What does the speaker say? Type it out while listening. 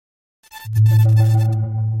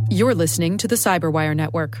You're listening to the Cyberwire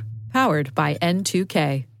Network, powered by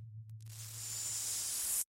N2K.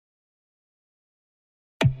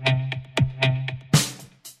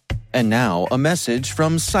 And now, a message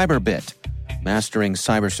from Cyberbit. Mastering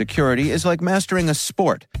cybersecurity is like mastering a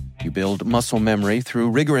sport. You build muscle memory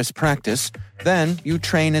through rigorous practice, then you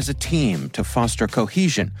train as a team to foster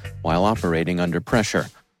cohesion while operating under pressure.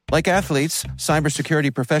 Like athletes,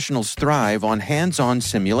 cybersecurity professionals thrive on hands-on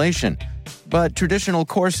simulation. But traditional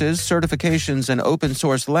courses, certifications, and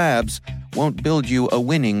open-source labs won't build you a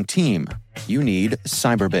winning team. You need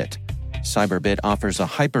Cyberbit. Cyberbit offers a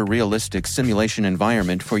hyper-realistic simulation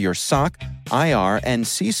environment for your SOC, IR, and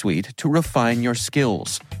C-suite to refine your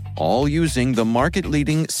skills, all using the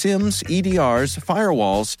market-leading SIMs, EDRs,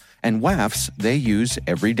 firewalls, and WAFs they use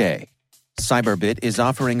every day. Cyberbit is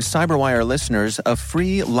offering Cyberwire listeners a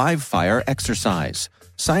free live-fire exercise.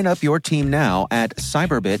 Sign up your team now at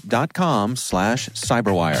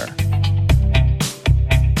cyberbit.com/cyberwire.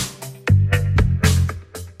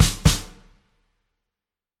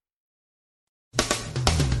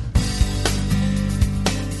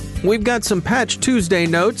 We've got some Patch Tuesday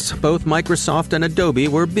notes. Both Microsoft and Adobe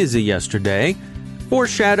were busy yesterday.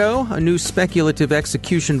 Foreshadow, a new speculative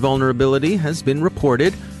execution vulnerability, has been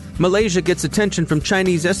reported. Malaysia gets attention from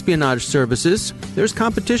Chinese espionage services. There's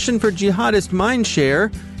competition for jihadist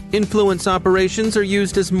mindshare. Influence operations are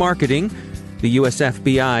used as marketing. The US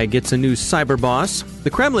FBI gets a new cyber boss.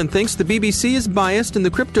 The Kremlin thinks the BBC is biased in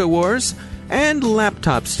the crypto wars. And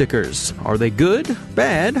laptop stickers. Are they good,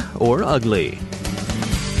 bad, or ugly?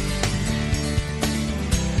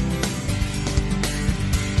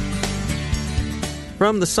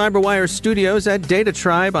 From the Cyberwire studios at Data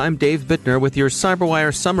Tribe, I'm Dave Bittner with your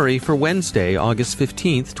Cyberwire summary for Wednesday, August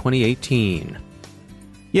 15th, 2018.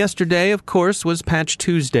 Yesterday, of course, was Patch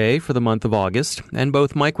Tuesday for the month of August, and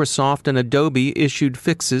both Microsoft and Adobe issued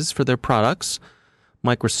fixes for their products.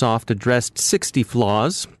 Microsoft addressed 60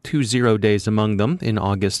 flaws, 2 0 days among them, in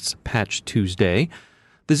August's Patch Tuesday.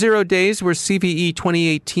 The 0 days were CVE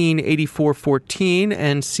 2018-8414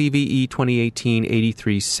 and CVE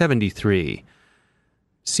 2018-8373.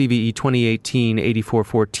 CVE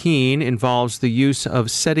 2018-8414 involves the use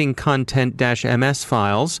of setting content-ms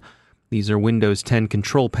files. These are Windows 10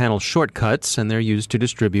 control panel shortcuts, and they're used to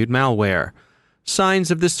distribute malware.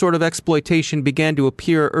 Signs of this sort of exploitation began to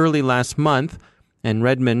appear early last month, and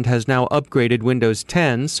Redmond has now upgraded Windows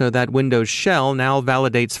 10 so that Windows Shell now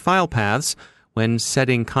validates file paths when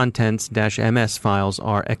setting contents-ms files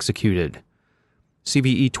are executed.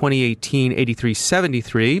 CVE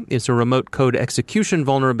 2018-8373 is a remote code execution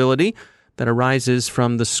vulnerability that arises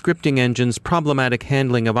from the scripting engine's problematic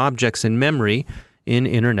handling of objects in memory in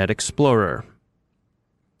Internet Explorer.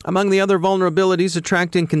 Among the other vulnerabilities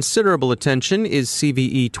attracting considerable attention is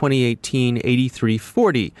CVE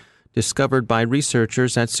 2018-8340, discovered by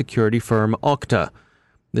researchers at security firm Okta.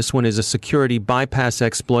 This one is a security bypass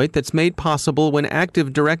exploit that's made possible when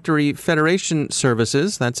Active Directory Federation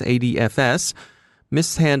Services, that's ADFS,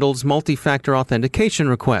 mishandles multi-factor authentication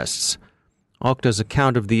requests. Okta's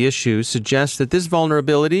account of the issue suggests that this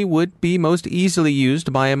vulnerability would be most easily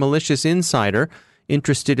used by a malicious insider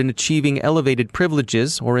interested in achieving elevated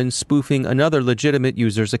privileges or in spoofing another legitimate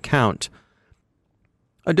user's account.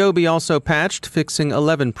 Adobe also patched, fixing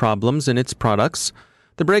 11 problems in its products.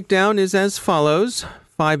 The breakdown is as follows.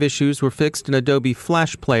 5 issues were fixed in Adobe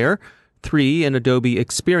Flash Player, 3 in Adobe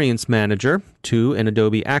Experience Manager, 2 in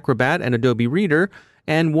Adobe Acrobat and Adobe Reader,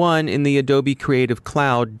 and 1 in the Adobe Creative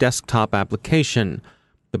Cloud desktop application.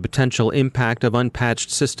 The potential impact of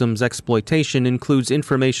unpatched systems exploitation includes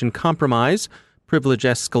information compromise, privilege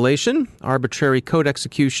escalation, arbitrary code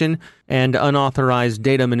execution, and unauthorized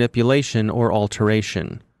data manipulation or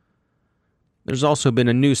alteration. There's also been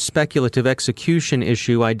a new speculative execution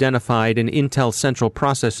issue identified in Intel Central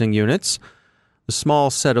Processing Units. A small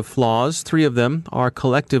set of flaws, 3 of them, are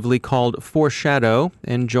collectively called Foreshadow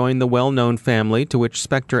and join the well-known family to which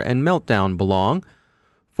Spectre and Meltdown belong.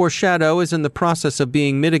 Foreshadow is in the process of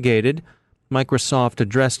being mitigated. Microsoft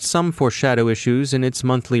addressed some Foreshadow issues in its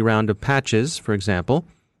monthly round of patches, for example.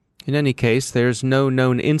 In any case, there's no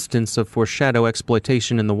known instance of Foreshadow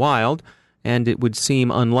exploitation in the wild, and it would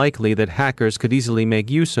seem unlikely that hackers could easily make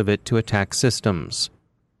use of it to attack systems.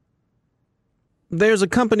 There's a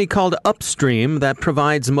company called Upstream that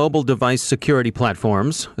provides mobile device security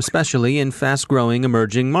platforms, especially in fast-growing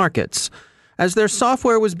emerging markets. As their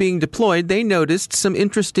software was being deployed, they noticed some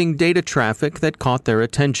interesting data traffic that caught their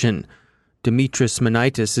attention. Dimitris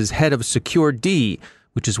Manitis is head of SecureD,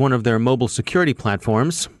 which is one of their mobile security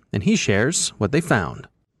platforms, and he shares what they found.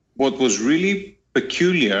 What was really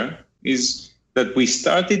peculiar is that we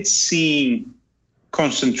started seeing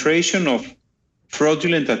concentration of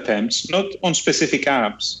fraudulent attempts, not on specific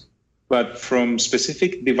apps, but from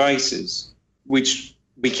specific devices, which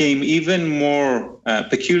became even more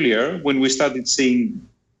peculiar when we started seeing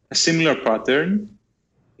a similar pattern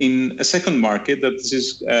in a second market that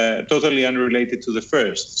is totally unrelated to the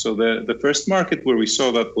first. So the first market where we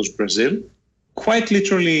saw that was Brazil. Quite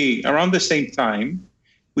literally around the same time,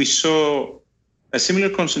 we saw a similar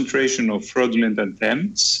concentration of fraudulent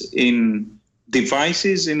attempts in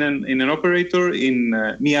devices in an operator in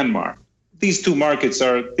Myanmar. These two markets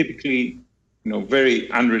are typically,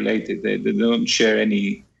 very unrelated. They don't share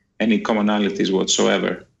any commonalities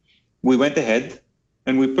whatsoever. We went ahead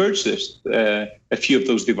and we purchased a few of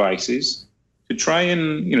those devices to try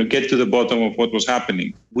and get to the bottom of what was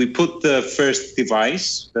happening. We put the first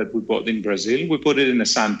device that we bought in Brazil, we put it in a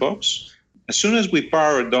sandbox. As soon as we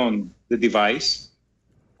powered on the device,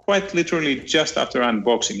 quite literally just after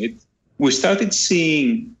unboxing it, we started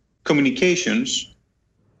seeing communications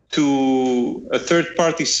to a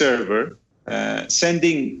third-party server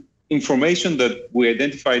sending information that we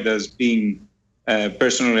identified as being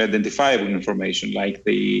personally identifiable information, like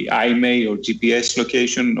the IMEI or GPS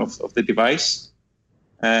location of the device,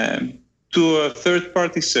 to a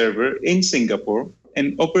third-party server in Singapore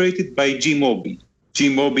and operated by Gmobi.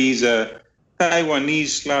 Gmobi is a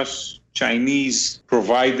Taiwanese/Chinese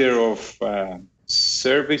provider of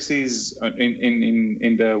services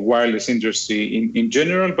in the wireless industry in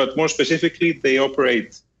general, but more specifically, they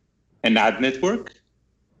operate an ad network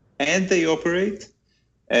and they operate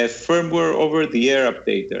a firmware over-the-air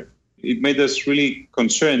updater. It made us really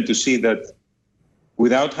concerned to see that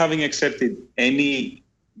without having accepted any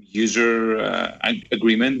user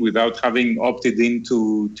agreement, without having opted in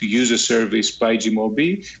to use a service by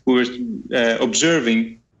Gmobi, we were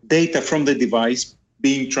observing data from the device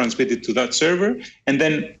being transmitted to that server and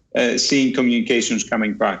then seeing communications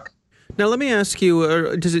coming back. Now, let me ask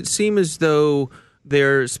you, does it seem as though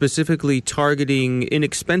they're specifically targeting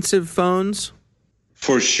inexpensive phones?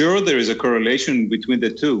 For sure, there is a correlation between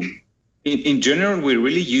the two. In general, we're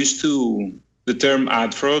really used to the term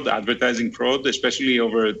ad fraud, advertising fraud, especially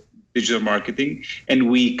over digital marketing. And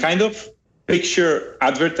we kind of picture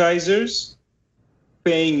advertisers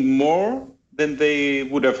paying more than they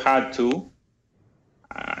would have had to.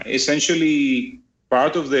 Essentially,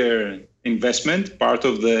 part of their investment, part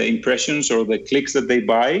of the impressions or the clicks that they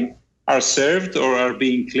buy are served or are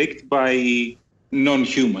being clicked by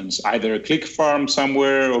non-humans, either a click farm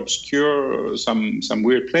somewhere obscure or some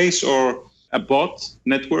weird place, or a bot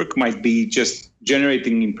network might be just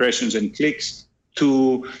generating impressions and clicks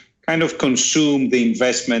to kind of consume the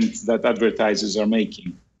investment that advertisers are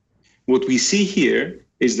making. What we see here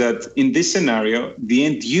is that in this scenario, the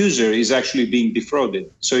end user is actually being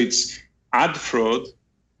defrauded. So it's ad fraud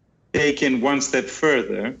taken one step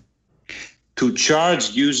further to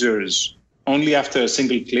charge users only after a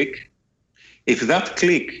single click. If that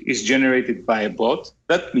click is generated by a bot,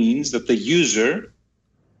 that means that the user,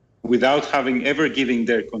 without having ever given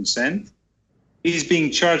their consent, is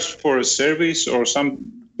being charged for a service or some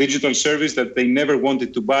digital service that they never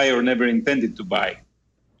wanted to buy or never intended to buy.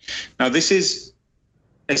 Now, this is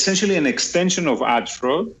essentially an extension of ad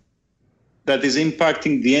fraud that is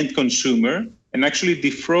impacting the end consumer and actually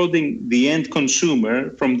defrauding the end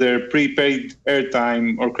consumer from their prepaid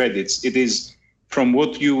airtime or credits. It is from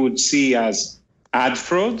what you would see as ad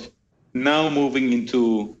fraud, now moving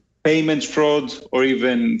into payments fraud or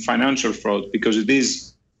even financial fraud, because it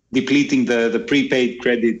is depleting the prepaid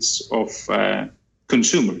credits of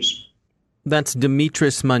consumers. That's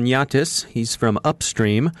Dimitris Maniatis. He's from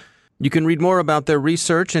Upstream. You can read more about their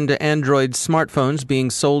research into Android smartphones being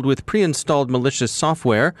sold with pre-installed malicious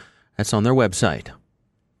software. That's on their website.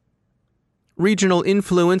 Regional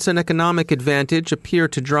influence and economic advantage appear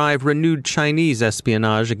to drive renewed Chinese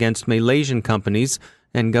espionage against Malaysian companies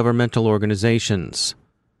and governmental organizations.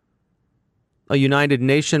 A United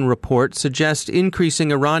Nations report suggests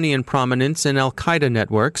increasing Iranian prominence in al-Qaeda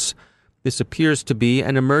networks. This appears to be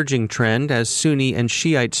an emerging trend as Sunni and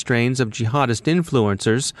Shiite strains of jihadist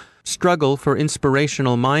influencers struggle for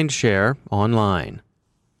inspirational mindshare online.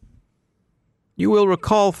 You will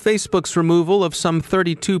recall Facebook's removal of some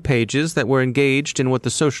 32 pages that were engaged in what the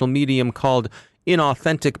social medium called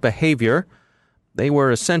inauthentic behavior. They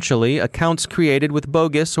were essentially accounts created with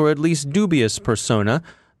bogus or at least dubious persona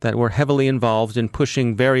that were heavily involved in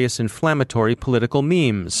pushing various inflammatory political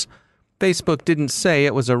memes. Facebook didn't say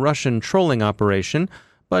it was a Russian trolling operation,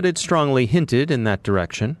 but it strongly hinted in that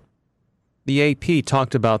direction. The AP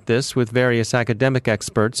talked about this with various academic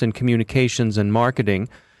experts in communications and marketing,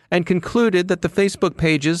 and concluded that the Facebook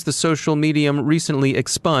pages the social medium recently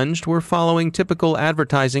expunged were following typical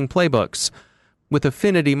advertising playbooks, with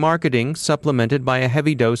affinity marketing supplemented by a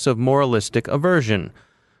heavy dose of moralistic aversion.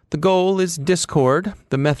 The goal is discord,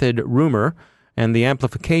 the method rumor, and the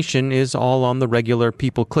amplification is all on the regular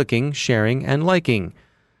people clicking, sharing, and liking.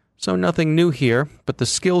 So nothing new here, but the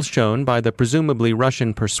skill shown by the presumably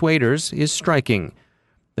Russian persuaders is striking.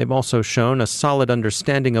 They've also shown a solid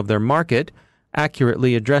understanding of their market,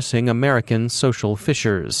 accurately addressing American social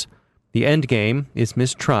fissures. The endgame is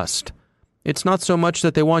mistrust. It's not so much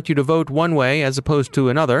that they want you to vote one way as opposed to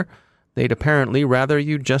another. They'd apparently rather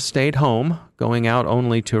you just stayed home, going out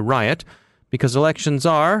only to riot, because elections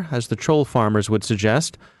are, as the troll farmers would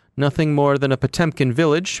suggest, nothing more than a Potemkin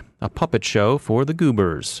village, a puppet show for the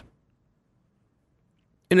goobers.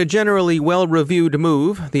 In a generally well-reviewed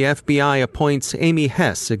move, the FBI appoints Amy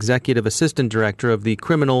Hess, Executive Assistant Director of the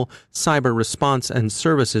Criminal Cyber Response and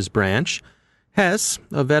Services Branch. Hess,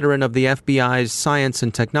 a veteran of the FBI's science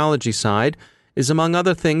and technology side, is among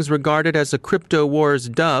other things regarded as a crypto war's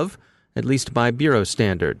dove, at least by Bureau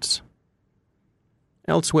standards.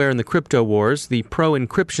 Elsewhere in the crypto wars, the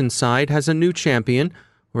pro-encryption side has a new champion,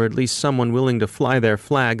 or at least someone willing to fly their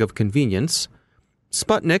flag of convenience.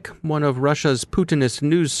 Sputnik, one of Russia's Putinist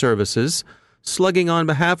news services, slugging on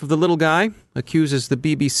behalf of the little guy, accuses the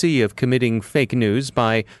BBC of committing fake news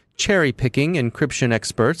by cherry-picking encryption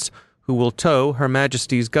experts who will toe Her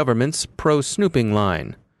Majesty's government's pro-snooping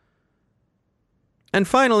line. And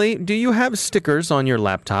finally, do you have stickers on your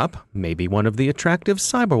laptop? Maybe one of the attractive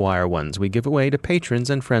Cyberwire ones we give away to patrons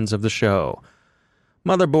and friends of the show.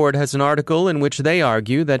 Motherboard has an article in which they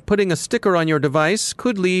argue that putting a sticker on your device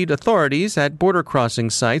could lead authorities at border crossing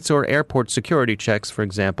sites or airport security checks, for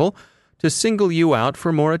example, to single you out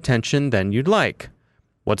for more attention than you'd like.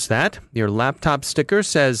 What's that? Your laptop sticker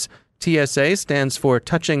says TSA stands for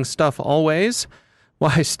touching stuff always?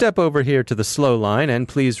 Why, step over here to the slow line and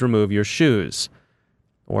please remove your shoes.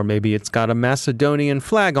 Or maybe it's got a Macedonian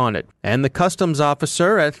flag on it, and the customs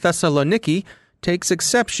officer at Thessaloniki takes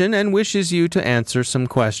exception and wishes you to answer some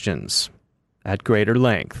questions at greater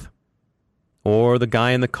length. Or the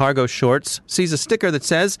guy in the cargo shorts sees a sticker that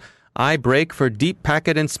says, "I brake for deep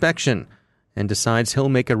packet inspection," and decides he'll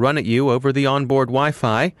make a run at you over the onboard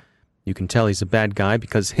Wi-Fi. You can tell he's a bad guy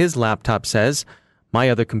because his laptop says, "My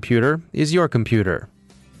other computer is your computer."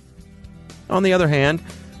 On the other hand,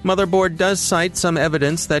 Motherboard does cite some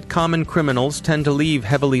evidence that common criminals tend to leave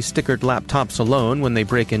heavily stickered laptops alone when they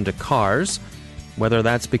break into cars. Whether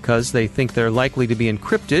that's because they think they're likely to be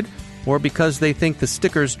encrypted or because they think the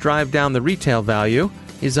stickers drive down the retail value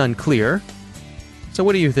is unclear. So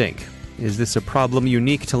what do you think? Is this a problem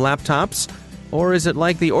unique to laptops? Or is it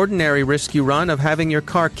like the ordinary risk you run of having your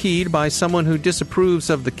car keyed by someone who disapproves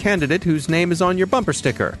of the candidate whose name is on your bumper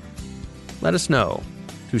sticker? Let us know.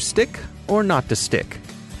 To stick or not to stick?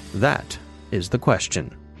 That is the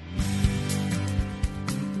question.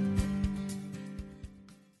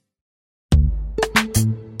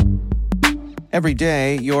 Every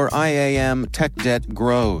day, your IAM tech debt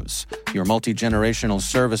grows. Your multi-generational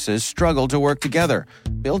services struggle to work together.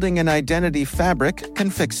 Building an identity fabric can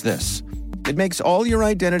fix this. It makes all your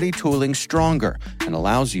identity tooling stronger and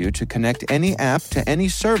allows you to connect any app to any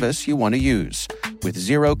service you want to use, with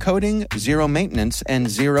zero coding, zero maintenance, and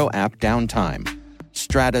zero app downtime.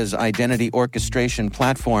 Strata's identity orchestration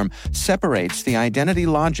platform separates the identity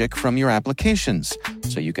logic from your applications,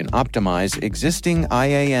 so you can optimize existing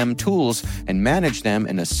IAM tools and manage them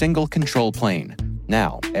in a single control plane.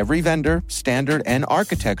 Now, every vendor, standard, and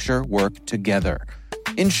architecture work together.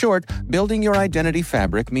 In short, building your identity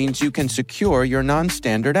fabric means you can secure your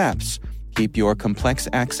non-standard apps, keep your complex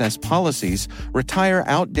access policies, retire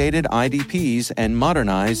outdated IDPs, and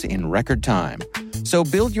modernize in record time. So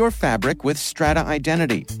build your fabric with Strata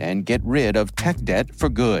Identity and get rid of tech debt for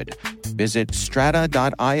good. Visit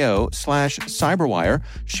strata.io/cyberwire,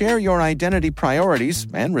 share your identity priorities,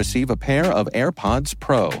 and receive a pair of AirPods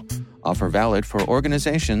Pro. Offer valid for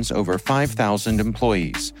organizations over 5,000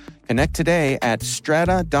 employees. Connect today at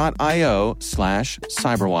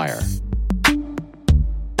strata.io/cyberwire.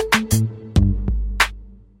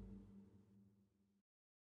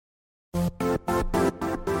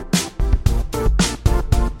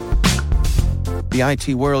 The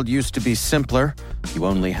IT world used to be simpler. You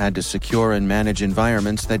only had to secure and manage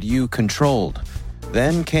environments that you controlled.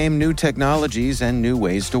 Then came new technologies and new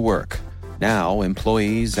ways to work. Now,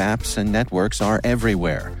 employees, apps, and networks are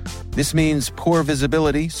everywhere. This means poor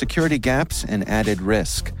visibility, security gaps, and added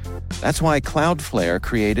risk. That's why Cloudflare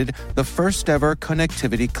created the first-ever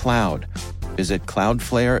connectivity cloud. Visit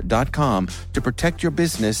cloudflare.com to protect your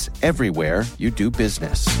business everywhere you do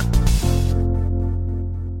business.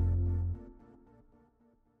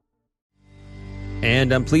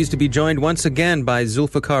 And I'm pleased to be joined once again by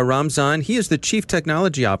Zulfikar Ramzan. He is the Chief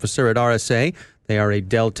Technology Officer at RSA. They are a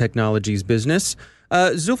Dell Technologies business.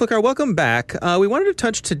 Zulfikar, welcome back. We wanted to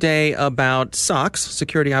touch today about SOCs,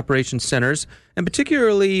 Security Operations Centers, and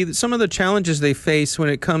particularly some of the challenges they face when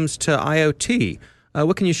it comes to IoT.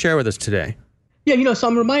 What can you share with us today? Yeah, so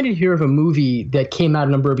I'm reminded here of a movie that came out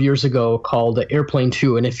a number of years ago called Airplane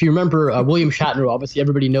 2. And if you remember, William Shatner, obviously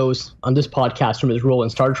everybody knows on this podcast from his role in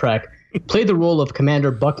Star Trek, played the role of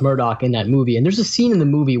Commander Buck Murdoch in that movie. And there's a scene in the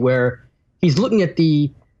movie where he's looking at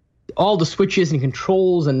all the switches and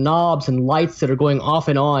controls and knobs and lights that are going off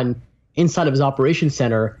and on inside of his operations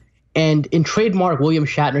center. And in trademark William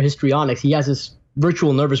Shatner histrionics, he has this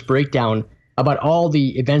virtual nervous breakdown about all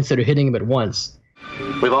the events that are hitting him at once.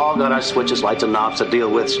 We've all got our switches, lights, and knobs to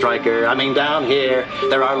deal with, Stryker. I mean, down here,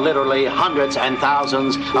 there are literally hundreds and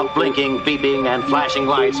thousands of blinking, beeping, and flashing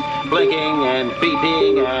lights. Blinking and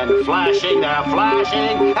beeping and flashing. They're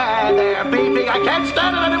flashing and they're beeping. I can't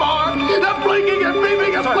stand it anymore. They're blinking and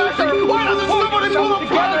beeping and flashing. Why doesn't somebody pull the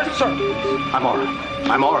plug? Sir, I'm all right.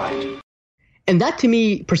 I'm all right. And that, to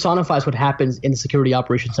me, personifies what happens in the Security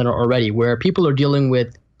Operations Center already, where people are dealing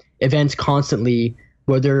with events constantly,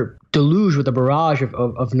 where they're deluged with a barrage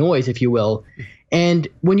of noise, if you will. And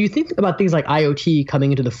when you think about things like IoT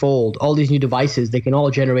coming into the fold, all these new devices, they can all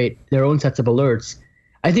generate their own sets of alerts.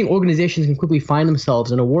 I think organizations can quickly find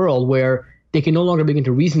themselves in a world where they can no longer begin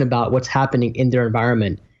to reason about what's happening in their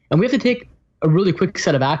environment. And we have to take a really quick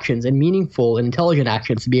set of actions and meaningful and intelligent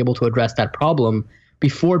actions to be able to address that problem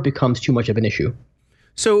before it becomes too much of an issue.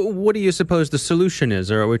 So what do you suppose the solution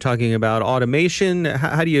is? Or are we talking about automation?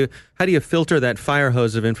 How do you filter that fire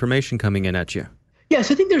hose of information coming in at you?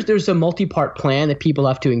 Yes, I think there's a multi-part plan that people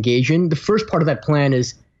have to engage in. The first part of that plan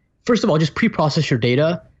is, first of all, just pre-process your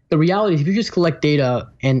data. The reality is if you just collect data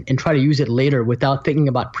and try to use it later without thinking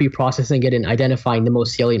about pre-processing it and identifying the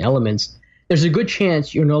most salient elements, there's a good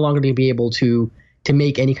chance you're no longer going to be able to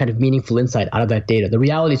make any kind of meaningful insight out of that data. The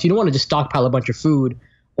reality is you don't want to just stockpile a bunch of food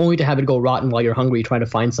only to have it go rotten while you're hungry trying to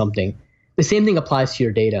find something. The same thing applies to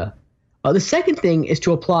your data. The second thing is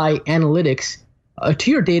to apply analytics to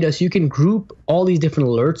your data so you can group all these different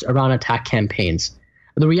alerts around attack campaigns.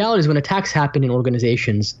 The reality is when attacks happen in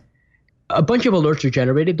organizations, a bunch of alerts are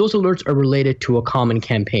generated. Those alerts are related to a common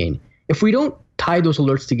campaign. If we don't tie those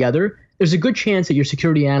alerts together, there's a good chance that your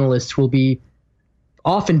security analysts will be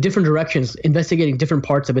off in different directions, investigating different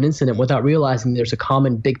parts of an incident without realizing there's a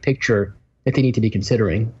common big picture that they need to be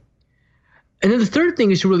considering. And then the third thing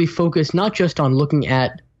is to really focus not just on looking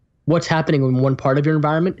at what's happening in one part of your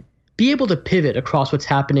environment, be able to pivot across what's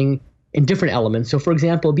happening in different elements. So for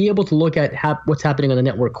example, be able to look at what's happening on the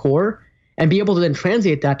network core and be able to then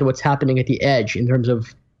translate that to what's happening at the edge in terms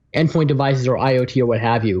of endpoint devices or IoT or what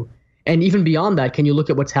have you. And even beyond that, can you look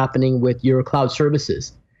at what's happening with your cloud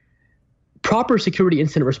services? Proper security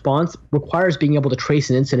incident response requires being able to trace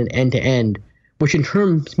an incident end to end, which in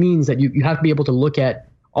terms means that you have to be able to look at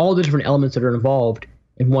all the different elements that are involved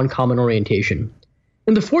in one common orientation.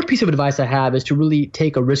 And the fourth piece of advice I have is to really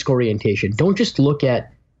take a risk orientation. Don't just look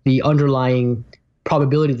at the underlying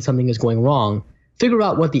probability that something is going wrong. Figure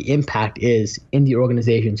out what the impact is in the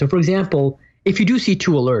organization. So for example, if you do see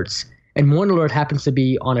two alerts, and one alert happens to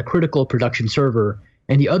be on a critical production server,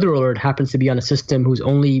 and the other alert happens to be on a system whose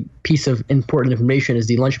only piece of important information is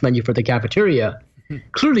the lunch menu for the cafeteria,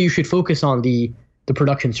 clearly you should focus on the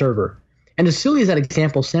production server. And as silly as that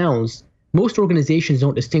example sounds, most organizations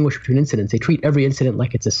don't distinguish between incidents. They treat every incident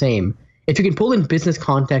like it's the same. If you can pull in business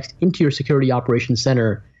context into your security operations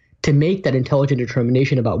center to make that intelligent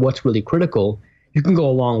determination about what's really critical, you can go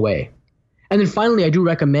a long way. And then finally, I do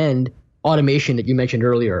recommend automation that you mentioned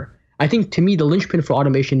earlier. I think, to me, the linchpin for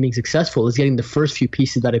automation being successful is getting the first few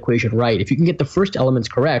pieces of that equation right. If you can get the first elements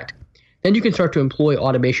correct, then you can start to employ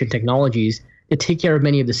automation technologies that take care of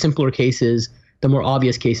many of the simpler cases, the more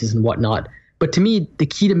obvious cases and whatnot. But to me, the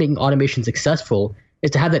key to making automation successful is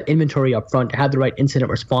to have that inventory up front, to have the right incident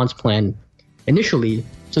response plan initially,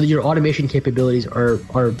 so that your automation capabilities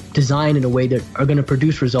are designed in a way that are going to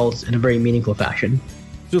produce results in a very meaningful fashion.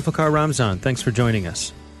 Zulfikar Ramzan, thanks for joining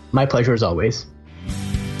us. My pleasure as always.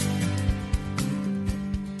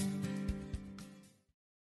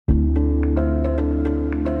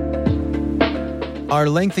 Are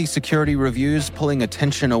lengthy security reviews pulling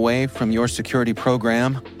attention away from your security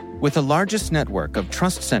program? With the largest network of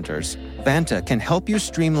trust centers, Vanta can help you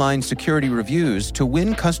streamline security reviews to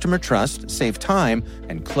win customer trust, save time,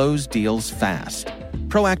 and close deals fast.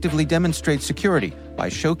 Proactively demonstrate security by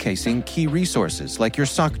showcasing key resources like your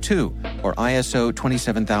SOC 2 or ISO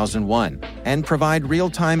 27001 and provide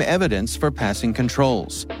real-time evidence for passing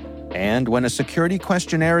controls. And when a security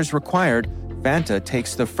questionnaire is required, Vanta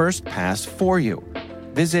takes the first pass for you.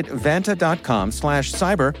 Visit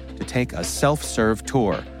vanta.com/cyber to take a self-serve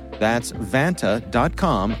tour. That's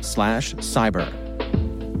vanta.com/cyber.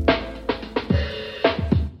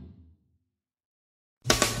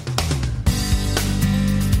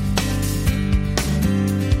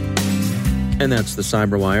 And that's the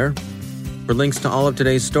Cyberwire. For links to all of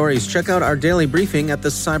today's stories, check out our daily briefing at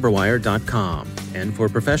thecyberwire.com. And for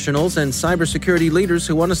professionals and cybersecurity leaders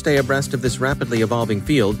who want to stay abreast of this rapidly evolving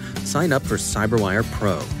field, sign up for Cyberwire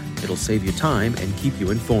Pro. It'll save you time and keep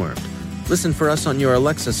you informed. Listen for us on your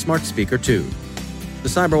Alexa smart speaker, too. The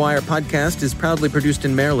Cyberwire podcast is proudly produced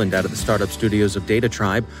in Maryland out of the startup studios of Data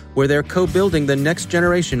Tribe, where they're co-building the next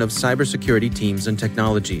generation of cybersecurity teams and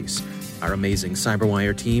technologies. Our amazing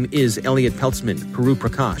Cyberwire team is Elliot Peltzman, Puru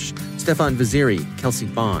Prakash, Stefan Vaziri, Kelsey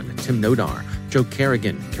Bond, Tim Nodar, Joe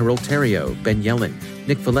Kerrigan, Carol Terrio, Ben Yellen,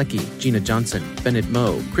 Nick Valecki, Gina Johnson, Bennett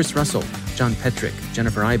Moe, Chris Russell, John Petrick,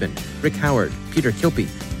 Jennifer Iben, Rick Howard, Peter Kilpie,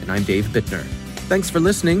 and I'm Dave Bittner. Thanks for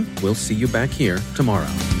listening. We'll see you back here tomorrow.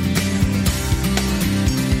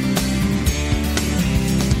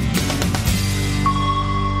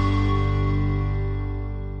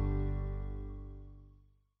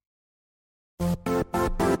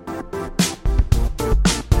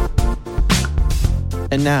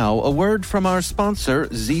 And now, a word from our sponsor,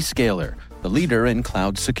 Zscaler, the leader in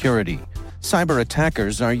cloud security. Cyber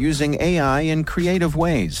attackers are using AI in creative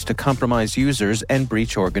ways to compromise users and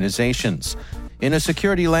breach organizations. In a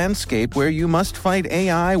security landscape where you must fight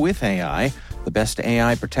AI with AI, the best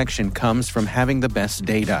AI protection comes from having the best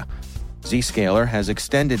data. Zscaler has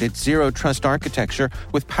extended its zero-trust architecture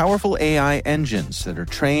with powerful AI engines that are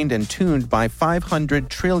trained and tuned by 500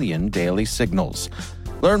 trillion daily signals.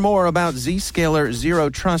 Learn more about Zscaler Zero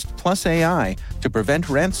Trust Plus AI to prevent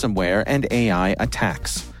ransomware and AI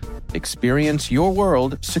attacks. Experience your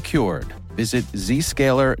world secured. Visit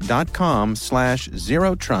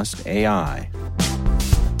zscaler.com/zerotrustai.